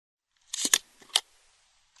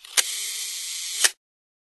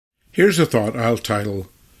Here's a thought I'll title,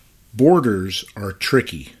 Borders Are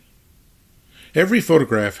Tricky. Every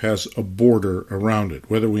photograph has a border around it,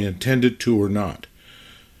 whether we intend it to or not.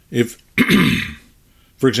 If,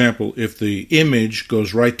 for example, if the image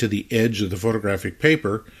goes right to the edge of the photographic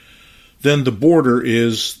paper, then the border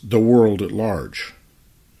is the world at large.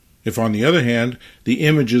 If, on the other hand, the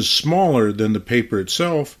image is smaller than the paper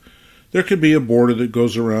itself, there could be a border that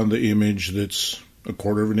goes around the image that's a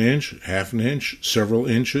quarter of an inch, half an inch, several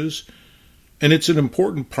inches, and it's an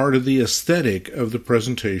important part of the aesthetic of the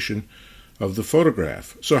presentation of the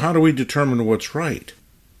photograph. So how do we determine what's right?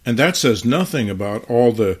 And that says nothing about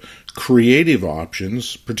all the creative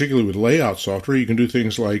options, particularly with layout software. You can do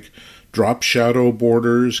things like drop shadow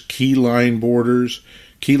borders, key line borders,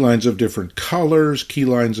 key lines of different colors, key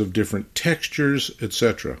lines of different textures,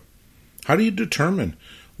 etc. How do you determine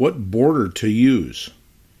what border to use?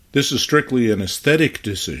 This is strictly an aesthetic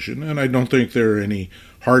decision, and I don't think there are any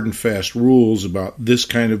hard and fast rules about this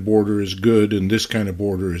kind of border is good and this kind of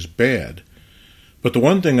border is bad. But the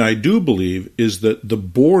one thing I do believe is that the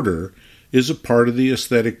border is a part of the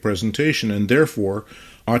aesthetic presentation and therefore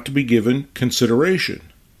ought to be given consideration.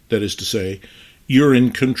 That is to say, you're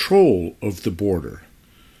in control of the border.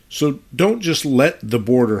 So don't just let the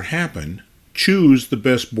border happen. Choose the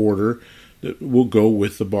best border that will go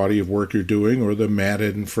with the body of work you're doing or the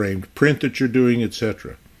matted and framed print that you're doing,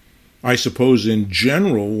 etc. I suppose in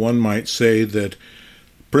general one might say that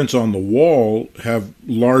prints on the wall have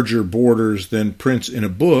larger borders than prints in a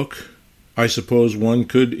book. I suppose one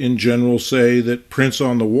could in general say that prints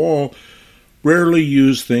on the wall rarely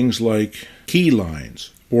use things like key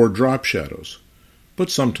lines or drop shadows, but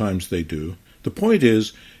sometimes they do. The point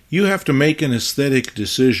is, you have to make an aesthetic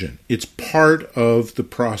decision. It's part of the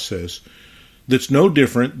process that's no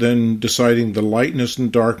different than deciding the lightness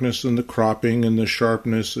and darkness and the cropping and the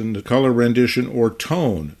sharpness and the color rendition or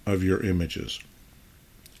tone of your images.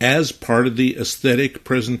 As part of the aesthetic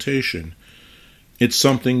presentation, it's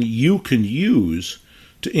something you can use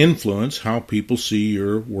to influence how people see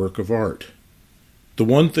your work of art. The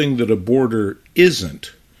one thing that a border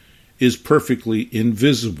isn't is perfectly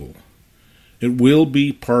invisible. It will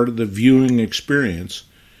be part of the viewing experience,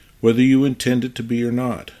 whether you intend it to be or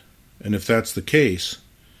not. And if that's the case,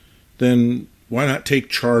 then why not take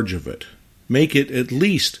charge of it? Make it at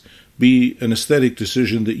least be an aesthetic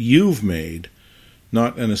decision that you've made,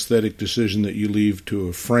 not an aesthetic decision that you leave to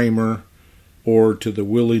a framer or to the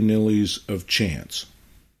willy-nillys of chance.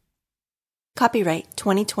 Copyright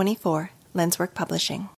 2024, Lenswork Publishing.